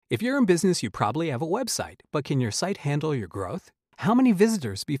If you're in business, you probably have a website, but can your site handle your growth? How many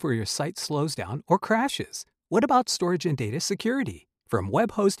visitors before your site slows down or crashes? What about storage and data security? From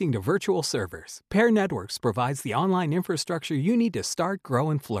web hosting to virtual servers, Pair Networks provides the online infrastructure you need to start, grow,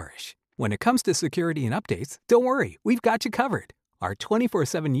 and flourish. When it comes to security and updates, don't worry, we've got you covered. Our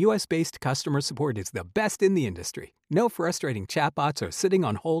 24/7 US-based customer support is the best in the industry. No frustrating chatbots or sitting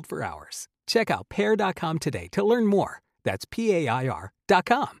on hold for hours. Check out pair.com today to learn more. That's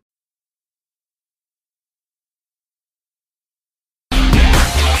PAIR.com.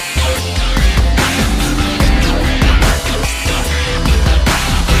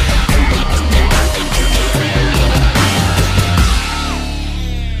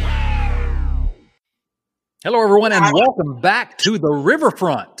 Hello, everyone, and welcome back to the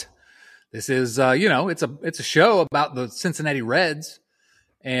Riverfront. This is, it's a show about the Cincinnati Reds,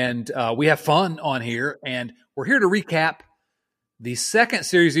 and we have fun on here. And we're here to recap the second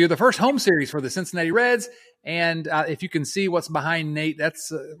series of the year, the first home series for the Cincinnati Reds. And if you can see what's behind Nate,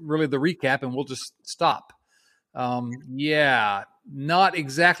 that's really the recap, and we'll just stop. Not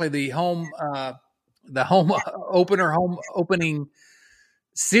exactly the home opening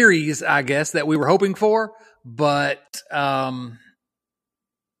series, I guess, that we were hoping for. But I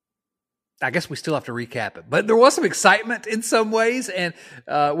guess we still have to recap it. But there was some excitement in some ways, and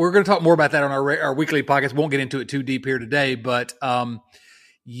we're going to talk more about that on our weekly podcast. Won't get into it too deep here today, but Phil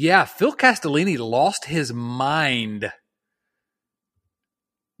Castellini lost his mind.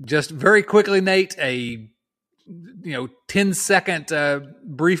 Just very quickly, Nate, a 10-second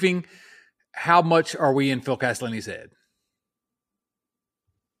briefing. How much are we in Phil Castellini's head?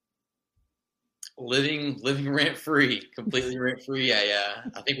 Living rent free, completely rent free. I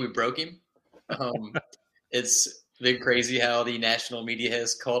think we broke him. It's been crazy how the national media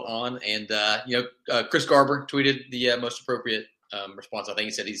has caught on, and Chris Garber tweeted the most appropriate response. I think he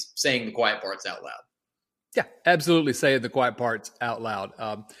said he's saying the quiet parts out loud. Yeah, absolutely, saying the quiet parts out loud.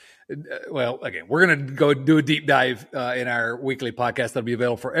 Again, we're going to go do a deep dive in our weekly podcast that'll be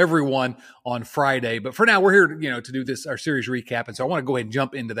available for everyone on Friday. But for now, we're here, to do our series recap, and so I want to go ahead and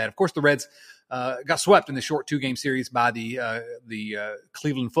jump into that. Of course, the Reds got swept in the short 2-game series by the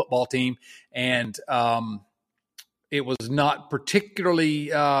Cleveland football team, and it was not particularly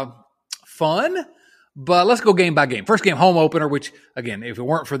fun. But let's go game by game. First game, home opener, which, again, if it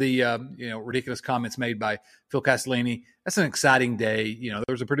weren't for the ridiculous comments made by Phil Castellini, that's an exciting day. There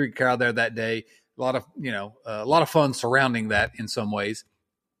was a pretty good crowd there that day. A lot of fun surrounding that in some ways.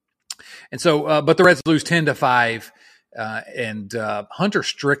 And so, but the Reds lose 10-5, and Hunter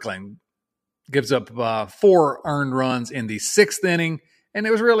Strickland gives up 4 earned runs in the 6th inning. And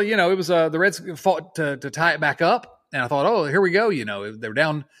it was really, the Reds fought to tie it back up. And I thought, oh, here we go. They're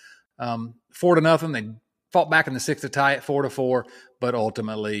down 4-0. They fought back in the 6th to tie it 4-4, but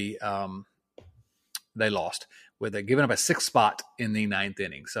ultimately they lost with giving up a 6th spot in the 9th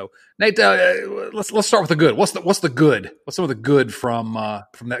inning. So Nate, let's start with the good. What's the good? What's some of the good from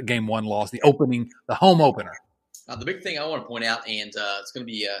that game 1 loss, the home opener? The big thing I want to point out, and it's going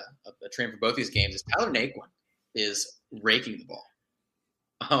to be a trend for both these games, is Tyler Naquin is raking the ball.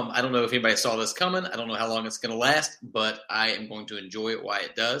 I don't know if anybody saw this coming. I don't know how long it's going to last, but I am going to enjoy it while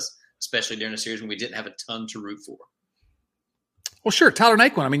it does, especially during a series when we didn't have a ton to root for. Well, sure, Tyler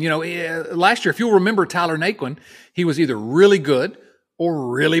Naquin. I mean, last year, if you'll remember Tyler Naquin, he was either really good or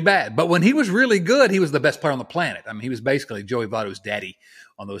really bad. But when he was really good, he was the best player on the planet. I mean, he was basically Joey Votto's daddy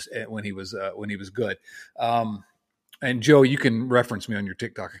on those when he was good. And Joe, you can reference me on your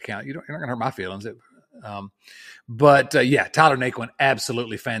TikTok account. You're not going to hurt my feelings. Tyler Naquin,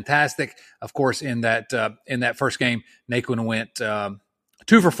 absolutely fantastic. Of course, in that first game, Naquin went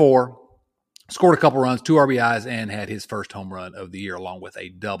 2 for 4, scored a couple runs, 2 RBIs, and had his first home run of the year along with a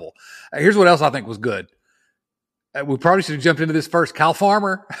double. Here's what else I think was good. We probably should have jumped into this first. Kyle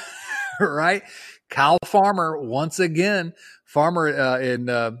Farmer, right? Kyle Farmer, once again. Farmer in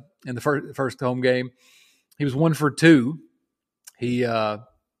the first home game, he was 1 for 2. He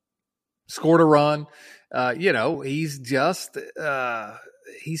scored a run. He's just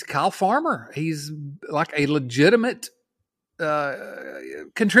he's Kyle Farmer. He's like a legitimate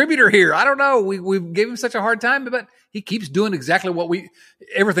contributor here. I don't know. We gave him such a hard time, but he keeps doing exactly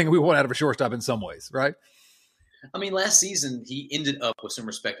everything we want out of a shortstop in some ways, right? I mean, last season he ended up with some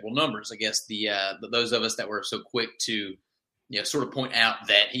respectable numbers. I guess those of us that were so quick to sort of point out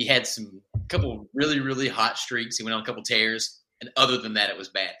that he had a couple really, really hot streaks. He went on a couple tears, and other than that, it was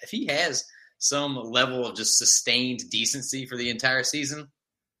bad. If he has some level of just sustained decency for the entire season,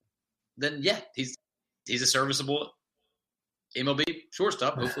 then yeah, he's a serviceable MLB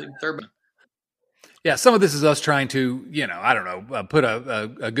shortstop, hopefully third. Yeah, some of this is us trying to, I don't know, put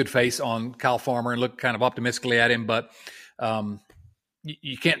a good face on Kyle Farmer and look kind of optimistically at him, but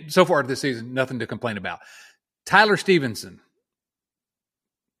you can't, so far this season, nothing to complain about. Tyler Stevenson.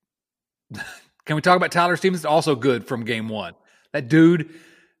 Can we talk about Tyler Stevenson? Also good from game one. That dude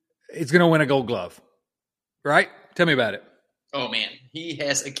is going to win a Gold Glove, right? Tell me about it. Oh, man, he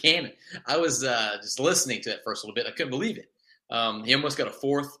has a cannon. I was just listening to it first a little bit. I couldn't believe it. He almost got a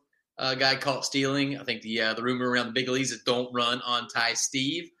fourth guy caught stealing. I think the rumor around the big leagues is don't run on Ty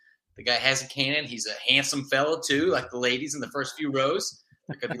Steve. The guy has a cannon. He's a handsome fella, too, like the ladies in the first few rows.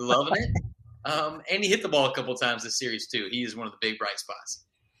 I could be loving it. And he hit the ball a couple times this series, too. He is one of the big bright spots.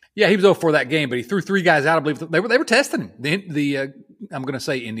 Yeah, he was 0 for that game, but he threw 3 guys out. I believe they were testing him. The I'm going to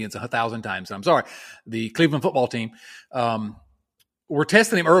say Indians 1,000 times. I'm sorry. The Cleveland football team were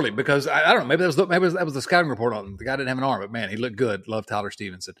testing him early because I don't know. Maybe that was the scouting report on him. The guy didn't have an arm, but man, he looked good. Love Tyler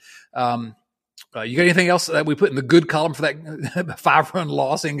Stevenson. You got anything else that we put in the good column for that 5-run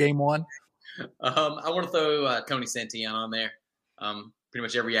loss in game one? I want to throw Tony Santillan on there. Pretty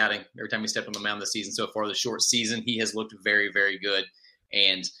much every outing, every time he stepped on the mound this season so far, the short season, he has looked very, very good.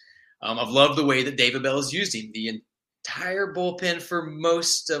 And I've loved the way that David Bell has used him. The entire bullpen for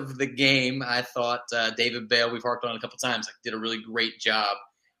most of the game, I thought David Bell, we've harped on it a couple times, did a really great job.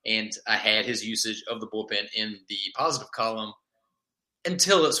 And I had his usage of the bullpen in the positive column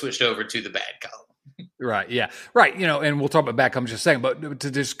until it switched over to the bad column. Right. Yeah. Right. And we'll talk about back in just a second, but to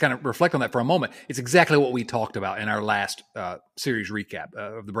just kind of reflect on that for a moment, it's exactly what we talked about in our last series recap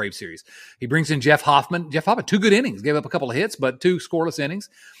of the Braves series. He brings in Jeff Hoffman. Jeff Hoffman, 2 good innings, gave up a couple of hits, but 2 scoreless innings.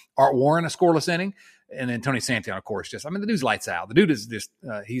 Art Warren, a scoreless inning. And then Tony Santillan, of course, the dude's lights out. The dude is just,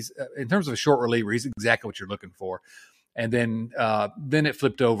 he's, in terms of a short reliever, he's exactly what you're looking for. And then it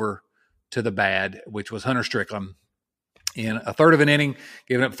flipped over to the bad, which was Hunter Strickland in a third of an inning,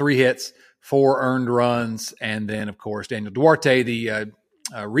 giving up 3 hits, 4 earned runs, and then, of course, Daniel Duarte, the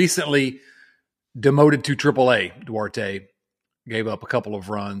recently demoted to AAA. Duarte gave up a couple of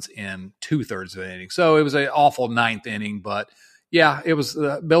runs in 2/3 of an inning. So it was an awful 9th inning, but yeah, it was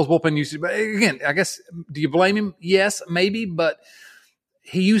Bell's bullpen usage. But again, I guess, do you blame him? Yes, maybe, but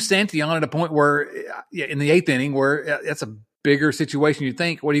he used Santillan at a point where, in the 8th inning, where that's a bigger situation. You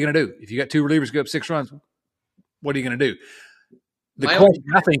think, what are you going to do? If you got 2 relievers go up 6 runs, what are you going to do? The question,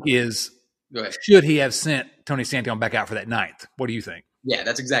 I think, is, should he have sent Tony Santillan back out for that 9th? What do you think? Yeah,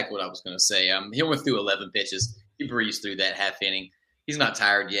 that's exactly what I was going to say. He went through 11 pitches. He breezed through that half inning. He's not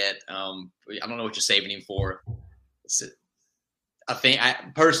tired yet. I don't know what you're saving him for. I think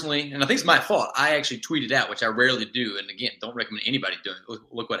personally, and I think it's my fault, I actually tweeted out, which I rarely do, and again, don't recommend anybody doing it.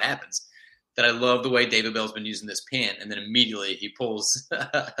 Look what happens. That I love the way David Bell's been using this pen, and then immediately he pulls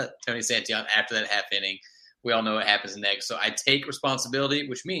Tony Santillan after that half inning. We all know what happens next. So I take responsibility,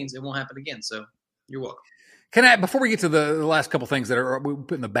 which means it won't happen again. So you're welcome. Can I, before we get to the last couple things that we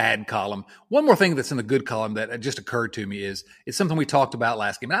put in the bad column, one more thing that's in the good column that just occurred to me is it's something we talked about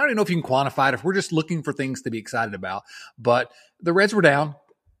last game. And I don't even know if you can quantify it, if we're just looking for things to be excited about. But the Reds were down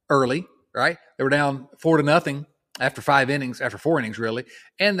early, right? They were down 4-0 after 5 innings, after 4 innings really,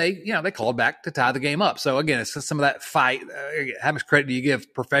 and they called back to tie the game up. So again, it's just some of that fight. How much credit do you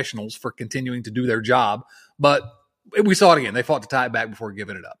give professionals for continuing to do their job? But we saw it again. They fought to tie it back before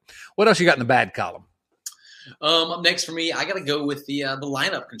giving it up. What else you got in the bad column? Up next for me, I got to go with the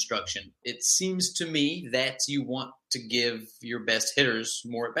lineup construction. It seems to me that you want to give your best hitters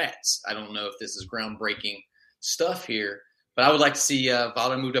more at bats. I don't know if this is groundbreaking stuff here, but I would like to see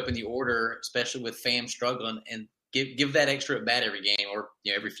Votto moved up in the order, especially with Pham struggling, and give that extra at bat every game or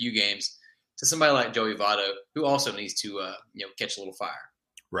every few games to somebody like Joey Votto, who also needs to catch a little fire.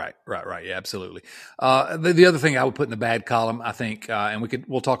 Right. Yeah, absolutely. The other thing I would put in the bad column, I think, and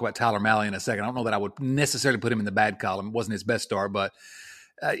we'll talk about Tyler Mahle in a second. I don't know that I would necessarily put him in the bad column. It wasn't his best start, but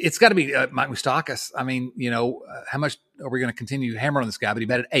it's got to be Mike Moustakas. I mean, how much are we going to continue hammering on this guy? But he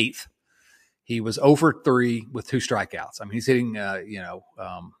batted 8th. He was 0 for 3 with 2 strikeouts. I mean, he's hitting,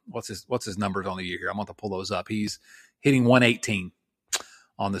 what's his numbers on the year here? I'm going to pull those up. He's hitting 118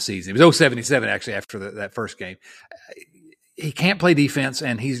 on the season. He was 0.77 actually after that first game. He can't play defense,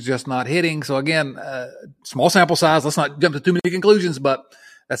 and he's just not hitting. So, again, small sample size. Let's not jump to too many conclusions, but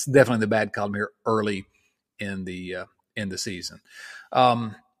that's definitely the bad column here early in the season.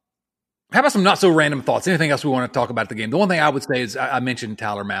 How about some not-so-random thoughts? Anything else we want to talk about the game? The one thing I would say is I mentioned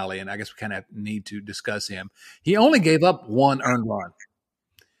Tyler Mahle, and I guess we kind of need to discuss him. He only gave up 1 earned run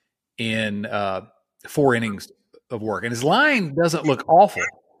in 4 innings of work, and his line doesn't look awful.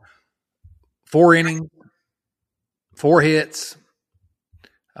 4 innings. 4 hits.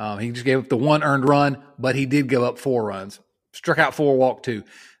 He just gave up the 1 earned run, but he did give up 4 runs. Struck out 4, walked 2.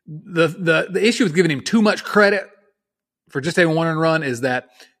 The issue with giving him too much credit for just having one earned run is that,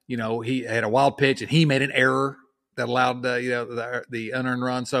 he had a wild pitch and he made an error that allowed the unearned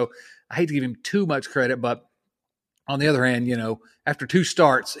run. So I hate to give him too much credit, but on the other hand, after 2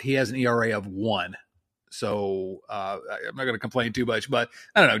 starts, he has an ERA of 1. So I'm not going to complain too much, but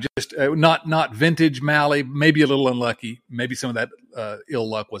I don't know, just not vintage Mahle, maybe a little unlucky. Maybe some of that ill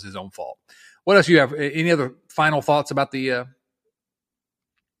luck was his own fault. What else do you have? Any other final thoughts about the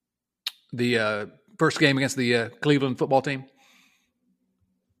first game against the Cleveland football team?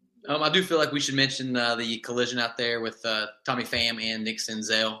 I do feel like we should mention the collision out there with Tommy Pham and Nick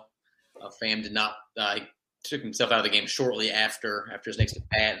Senzel. Pham did not took himself out of the game shortly after his next at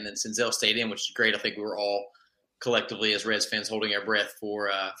bat, and then Senzel stayed in, which is great. I think we were all collectively as Reds fans holding our breath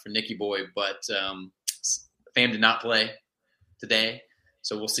for Nicky Boy, but Pham did not play today,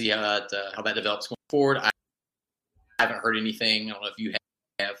 so we'll see how that develops going forward. I haven't heard anything. I don't know if you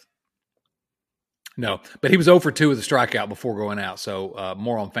have. No, but he was 0 for 2 with a strikeout before going out, so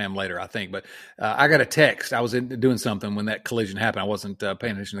more on Pham later, I think. But I got a text. I was doing something when that collision happened. I wasn't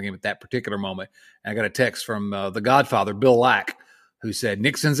paying attention to the game at that particular moment. And I got a text from the Godfather, Bill Lack, who said,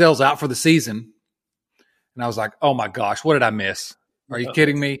 Nick Senzel's out for the season. And I was like, oh, my gosh, what did I miss? Are you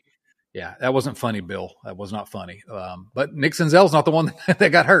kidding me? Yeah, that wasn't funny, Bill. That was not funny. But Nick Senzel's not the one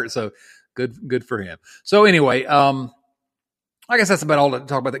that got hurt, so good for him. So anyway, I guess that's about all to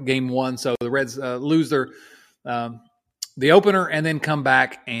talk about that game 1. So the Reds lose their the opener and then come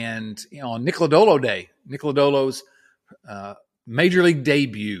back and on Nick Lodolo Day, Nick Lodolo's major league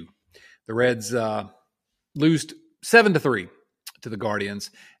debut, the Reds lose 7-3 to the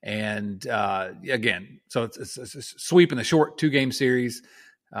Guardians. And again, so it's a sweep in the short 2-game series.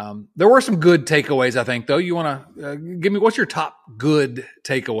 There were some good takeaways, I think, though. You want to give me what's your top good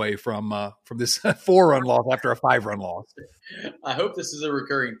takeaway from this 4-run loss after a 5-run loss? I hope this is a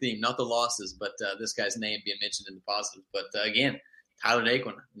recurring theme, not the losses, but this guy's name being mentioned in the positives. But again, Tyler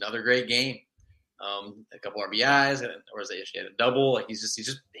Naquin, another great game. A couple RBIs, or he had a double. Like he's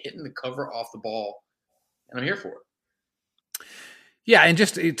just hitting the cover off the ball, and I'm here for it. Yeah, and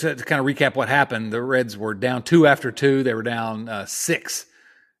just to kind of recap what happened, the Reds were down 2 after 2. They were down 6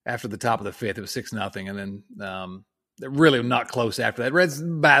 after the top of the 5th. It was 6-0, and then really not close after that. Reds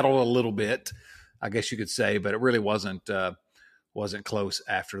battled a little bit, I guess you could say, but it really wasn't close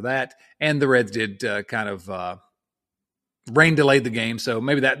after that. And the Reds did kind of rain delayed the game, so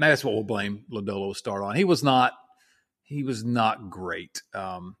maybe that's what we'll blame Lodolo's start on. He was not great,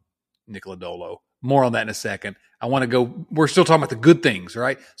 Nick Lodolo. More on that in a second. I want to go. We're still talking about the good things,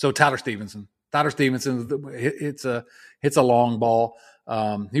 right? So Tyler Stevenson hits a long ball.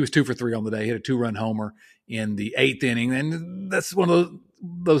 He was 2 for 3 on the day. Hit a 2-run homer in the 8th inning, and that's one of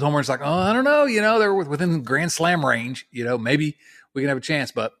those homers. Like, I don't know, they're within Grand Slam range. Maybe we can have a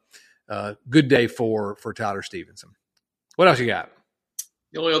chance. But good day for Tyler Stevenson. What else you got?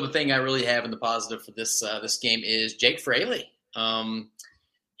 The only other thing I really have in the positive for this game is Jake Fraley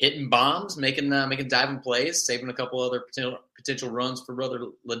hitting bombs, making diving plays, saving a couple other potential runs for brother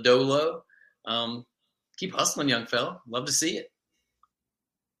Lodolo. Keep hustling, young fella. Love to see it.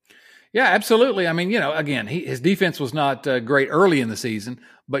 Yeah, absolutely. I mean, again, his defense was not great early in the season,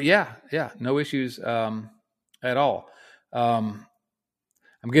 but yeah, no issues at all. I'm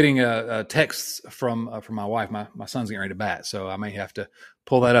getting a text from my wife. My son's getting ready to bat, so I may have to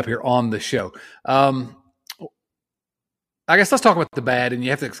pull that up here on the show. I guess let's talk about the bad, and you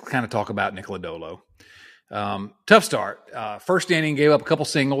have to kind of talk about Nick Lodolo. Tough start. First inning, gave up a couple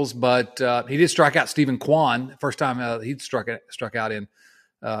singles, but he did strike out Stephen Kwan. First time he'd struck out in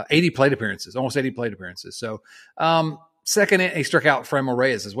 80 plate appearances, almost 80 plate appearances. So second inning, he struck out Franmil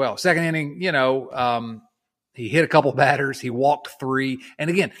Reyes as well. Second inning, he hit a couple batters. He walked 3. And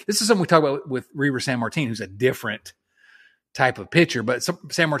again, this is something we talk about with Reiver Sanmartin, who's a different type of pitcher. But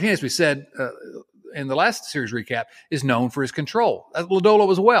Sanmartin, as we said in the last series recap, is known for his control.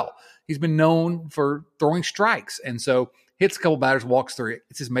 Lodolo as well. He's been known for throwing strikes. And so hits a couple batters, walks 3.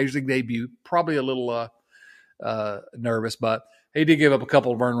 It's his major league debut. Probably a little nervous, but he did give up a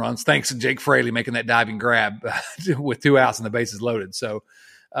couple of earned runs thanks to Jake Fraley making that diving grab with 2 outs and the bases loaded. So,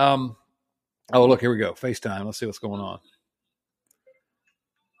 oh, look, here we go. FaceTime. Let's see what's going on.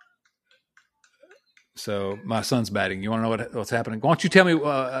 So my son's batting. You want to know what's happening? Why don't you tell me?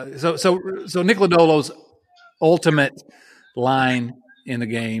 So Nick Lodolo's ultimate line in the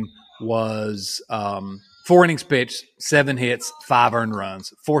game was 4 innings pitched, 7 hits, 5 earned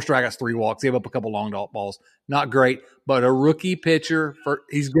runs, 4 strikeouts, 3 walks. Gave up a couple long balls. Not great, but a rookie pitcher.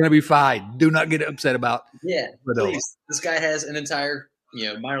 He's going to be fine. Do not get upset about. Yeah, please. This guy has an entire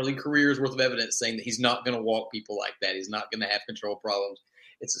minor league career's worth of evidence saying that he's not going to walk people like that. He's not going to have control problems.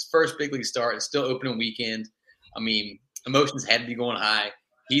 It's his first big league start. It's still opening weekend. I mean, emotions had to be going high.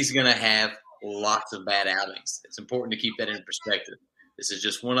 He's going to have lots of bad outings. It's important to keep that in perspective. This is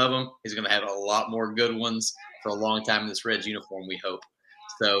just one of them. He's going to have a lot more good ones for a long time in this Reds uniform, we hope.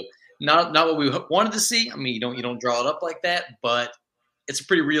 So not what we wanted to see. I mean, you don't draw it up like that, but it's a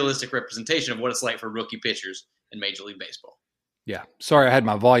pretty realistic representation of what it's like for rookie pitchers in Major League Baseball. Yeah. Sorry, I had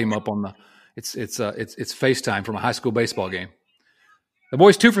my volume up on the. It's FaceTime from a high school baseball game. The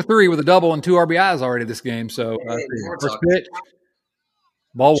boy's 2 for 3 with a double and 2 RBIs already this game. So first pitch,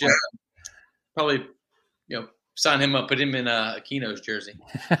 ball one. Probably, sign him up, put him in Aquino's jersey.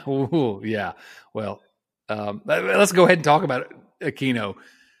 Ooh, yeah. Well, let's go ahead and talk about Aquino.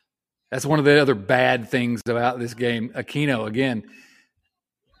 That's one of the other bad things about this game. Aquino again.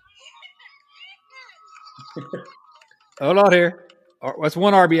 Hold on here. That's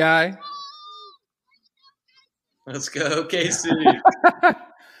 1 RBI. Let's go, KC. All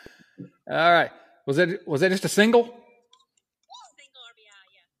right. Was that just a single? Single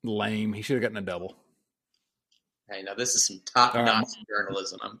RBI, yeah. Lame. He should have gotten a double. Hey, now this is some top-notch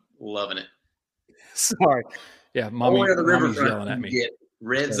journalism. I'm loving it. Sorry. Yeah, mommy's yelling at me. Get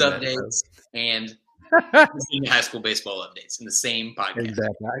Reds updates and high school baseball updates in the same podcast.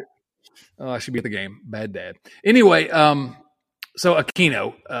 Exactly. I should be at the game. Bad dad. Anyway, so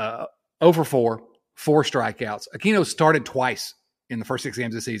Aquino, 0 for 4, 4 strikeouts. Aquino started twice in the first 6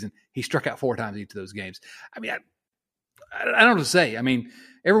 games of the season. He struck out 4 times each of those games. I mean, I don't know what to say. I mean,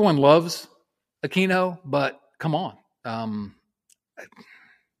 everyone loves Aquino, but come on. I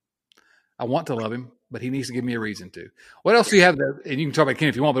want to love him, but he needs to give me a reason to. What else do you have there? And you can talk about Aquino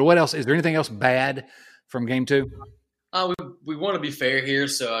if you want, but what else? Is there anything else bad from game 2? We want to be fair here,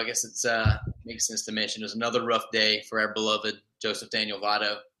 so I guess it's makes sense to mention it was another rough day for our beloved Joseph Daniel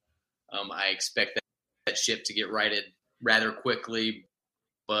Votto. I expect that ship to get righted rather quickly,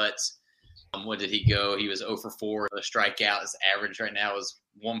 but what did he go? He was 0 for 4. The strikeout, his average right now is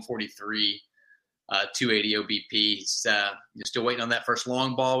 143, 280 OBP. He's still waiting on that first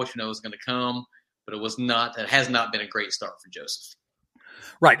long ball, which we know is going to come, but it has not been a great start for Joseph.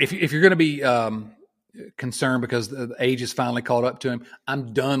 Right. If you're going to be concerned because the age has finally caught up to him,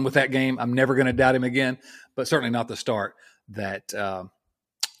 I'm done with that game. I'm never going to doubt him again, but certainly not the start that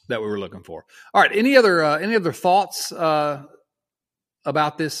we were looking for. All right. Any other thoughts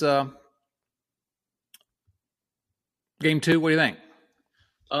about this game 2? What do you think?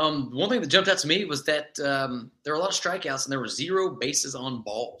 One thing that jumped out to me was that there were a lot of strikeouts and there were 0 bases on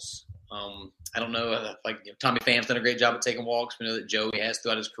balls. I don't know, Tommy Pham's done a great job of taking walks. We know that Joey has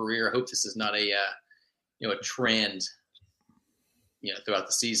throughout his career. I hope this is not a trend, throughout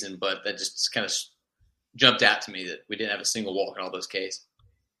the season, but that just kind of jumped out to me that we didn't have a single walk in all those cases.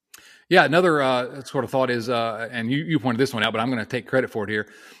 Yeah, another sort of thought is, and you pointed this one out, but I'm going to take credit for it here.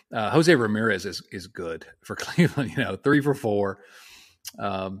 Jose Ramirez is good for Cleveland. 3 for 4,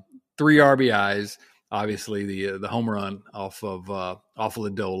 3 RBIs. Obviously, the home run off of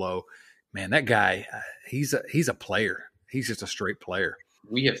Lodolo. Man, that guy, he's a player. He's just a straight player.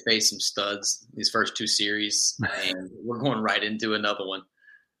 We have faced some studs these first 2 series, and we're going right into another one.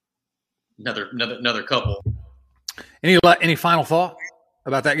 Another couple. Any final thought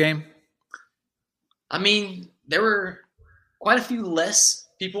about that game? I mean, there were quite a few less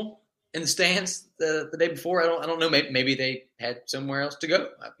people in the stands the day before. I don't know. Maybe they had somewhere else to go.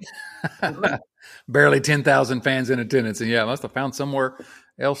 Barely 10,000 fans in attendance, and must have found somewhere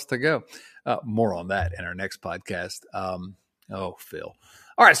else to go. More on that in our next podcast. Phil.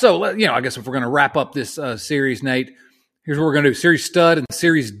 All right, so I guess if we're going to wrap up this series, Nate, here's what we're going to do: series stud and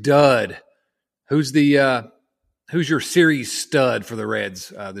series dud. Who's your series stud for the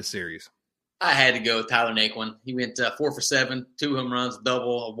Reds this series? I had to go with Tyler Naquin. He went 4 for 7, 2 home runs, a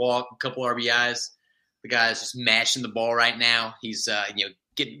double, a walk, a couple RBIs. The guy's just mashing the ball right now. He's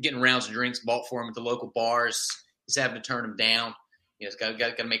getting rounds of drinks bought for him at the local bars. He's having to turn them down. He's got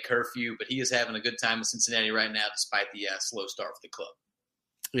to make curfew, but he is having a good time with Cincinnati right now, despite the slow start for the club.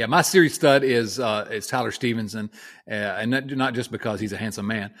 Yeah, my series stud is Tyler Stevenson, and not just because he's a handsome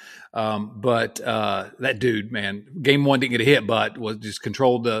man, but that dude, man, game 1 didn't get a hit, but was just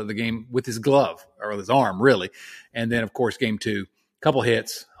controlled the game with his glove or with his arm, really. And then, of course, game 2, couple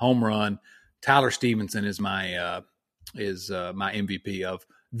hits, home run. Tyler Stevenson is my MVP of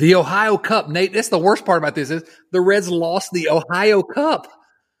the Ohio Cup. Nate, that's the worst part about this is the Reds lost the Ohio Cup.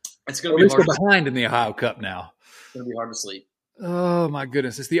 It's going to be hard behind in the Ohio Cup now. It's going to be hard to sleep. Oh, my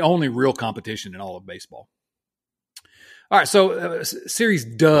goodness. It's the only real competition in all of baseball. All right, so series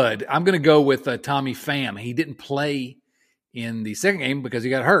dud. I'm going to go with Tommy Pham. He didn't play in the second game because he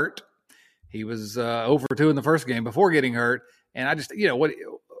got hurt. He was 0 for 2 in the first game before getting hurt. And I just,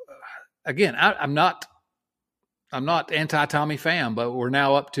 again, I'm not anti-Tommy Pham, but we're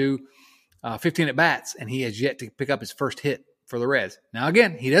now up to 15 at bats, and he has yet to pick up his first hit for the Reds. Now,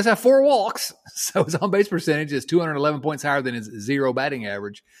 again, he does have 4 walks, so his on-base percentage is 211 points higher than his 0 batting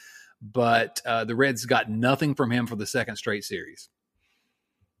average. But the Reds got nothing from him for the second straight series.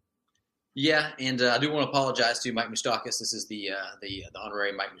 Yeah, and I do want to apologize to Mike Moustakas. This is the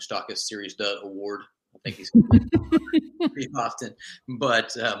honorary Mike Moustakas Series Dud Award. I think he's pretty often.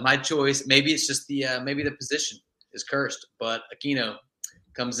 But my choice, maybe it's just maybe the position is cursed. But Aquino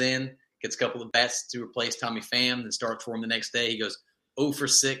comes in, gets a couple of bats to replace Tommy Pham, then starts for him the next day. He goes 0 for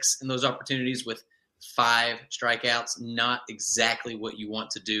 6 in those opportunities with 5 strikeouts. Not exactly what you want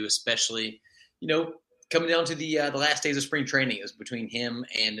to do, especially, coming down to the last days of spring training. It was between him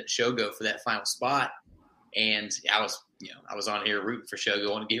and Shogo for that final spot. And I was on here rooting for Shogo.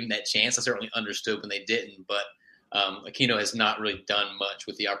 I want to give him that chance. I certainly understood when they didn't, but Aquino has not really done much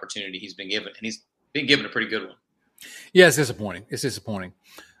with the opportunity he's been given, and he's been given a pretty good one. Yeah, it's disappointing.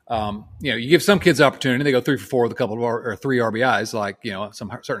 You give some kids opportunity, they go 3 for 4 with a couple of or 3 RBIs, like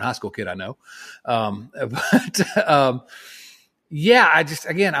some certain high school kid I know. Yeah,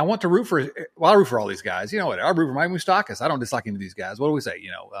 I want to root for. Well, I root for all these guys. I root for Mike Moustakas. I don't dislike any of these guys. What do we say?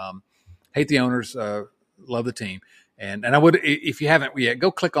 Hate the owners, love the team. And I would, if you haven't yet,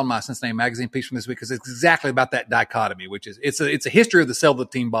 go click on my Cincinnati Magazine piece from this week, because it's exactly about that dichotomy, which is it's a history of the Sell the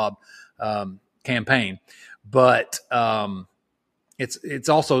Team Bob campaign, but it's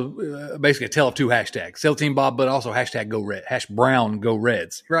also basically a tale of 2 hashtags: Sell Team Bob, but also hashtag Go Red, #Brown Go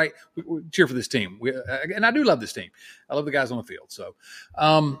Reds. Right? We cheer for this team, and I do love this team. I love the guys on the field. So,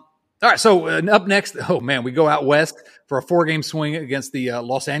 all right. So up next, we go out west for a 4-game swing against the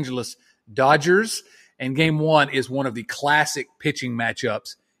Los Angeles Dodgers. And game 1 is one of the classic pitching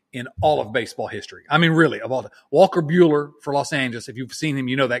matchups in all of baseball history. I mean, really, of all time. Walker Buehler for Los Angeles. If you've seen him,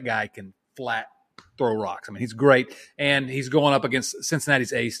 that guy can flat throw rocks. I mean, he's great. And he's going up against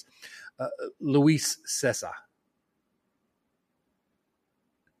Cincinnati's ace, Luis Cessa.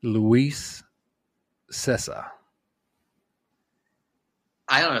 Luis Cessa.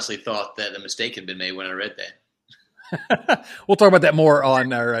 I honestly thought that a mistake had been made when I read that. We'll talk about that more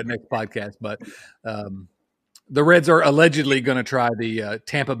on our next podcast, but the Reds are allegedly going to try the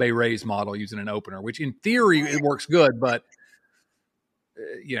Tampa Bay Rays model using an opener, which in theory it works good, but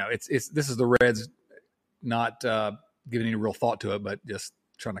this is the Reds not giving any real thought to it, but just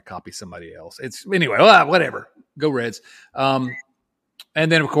trying to copy somebody else. Anyway, whatever. Go Reds. And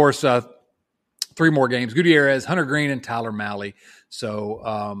then of course 3 more games: Gutierrez, Hunter Green, and Tyler Mahle.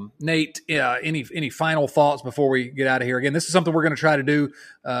 So, Nate, any final thoughts before we get out of here? Again, this is something we're going to try to do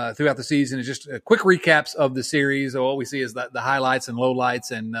throughout the season. It's just quick recaps of the series. What we see is the highlights and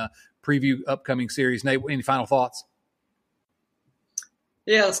lowlights, and preview upcoming series. Nate, any final thoughts?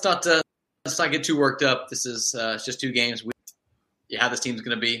 Yeah, let's not get too worked up. This is it's just 2 games. How this team's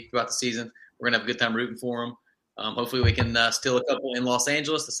going to be throughout the season. We're going to have a good time rooting for them. Hopefully we can steal a couple in Los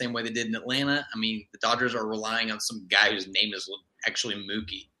Angeles the same way they did in Atlanta. I mean, the Dodgers are relying on some guy whose name is actually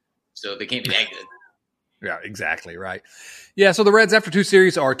Mookie, so they can't be that good. Yeah, exactly right. Yeah, so the Reds after 2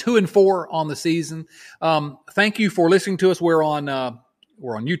 series are 2-4 on the season. Thank you for listening to us. We're on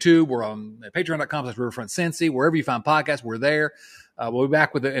YouTube. We're on Patreon.com/RiverfrontCincy. Wherever you find podcasts, we're there. We'll be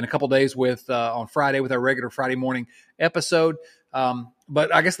back in a couple days on Friday with our regular Friday morning episode.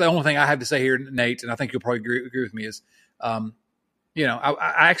 But I guess the only thing I have to say here, Nate, and I think you'll probably agree with me, is, I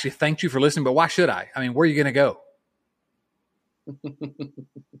actually thanked you for listening, but why should I? I mean, where are you going to go?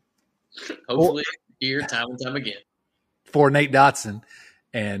 Hopefully here time and time again. For Nate Dotson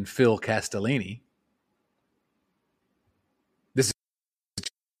and Phil Castellini, this is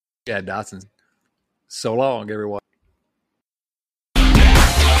Chad Dotson. So long, everyone.